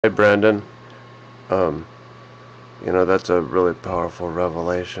Hey Brandon, um, that's a really powerful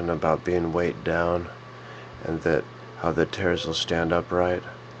revelation about being weighed down and that how the tares will stand upright.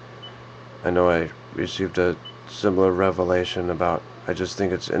 I know I received a similar revelation about, I just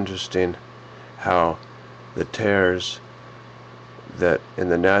think it's interesting how the tares that in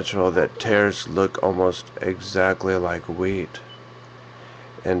the natural, that tares look almost exactly like wheat.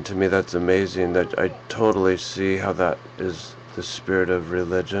 And to me that's amazing that I totally see how that is the spirit of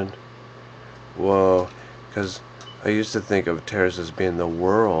religion. Whoa, because I used to think of tares as being the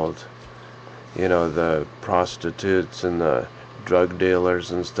world, the prostitutes and the drug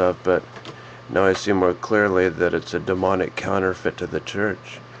dealers and stuff, but now I see more clearly that it's a demonic counterfeit to the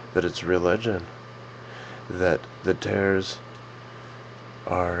church, that it's religion, that the tares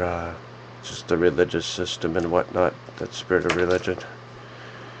are just the religious system and whatnot, that spirit of religion.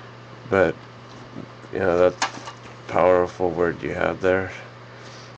 But, that powerful word you have there.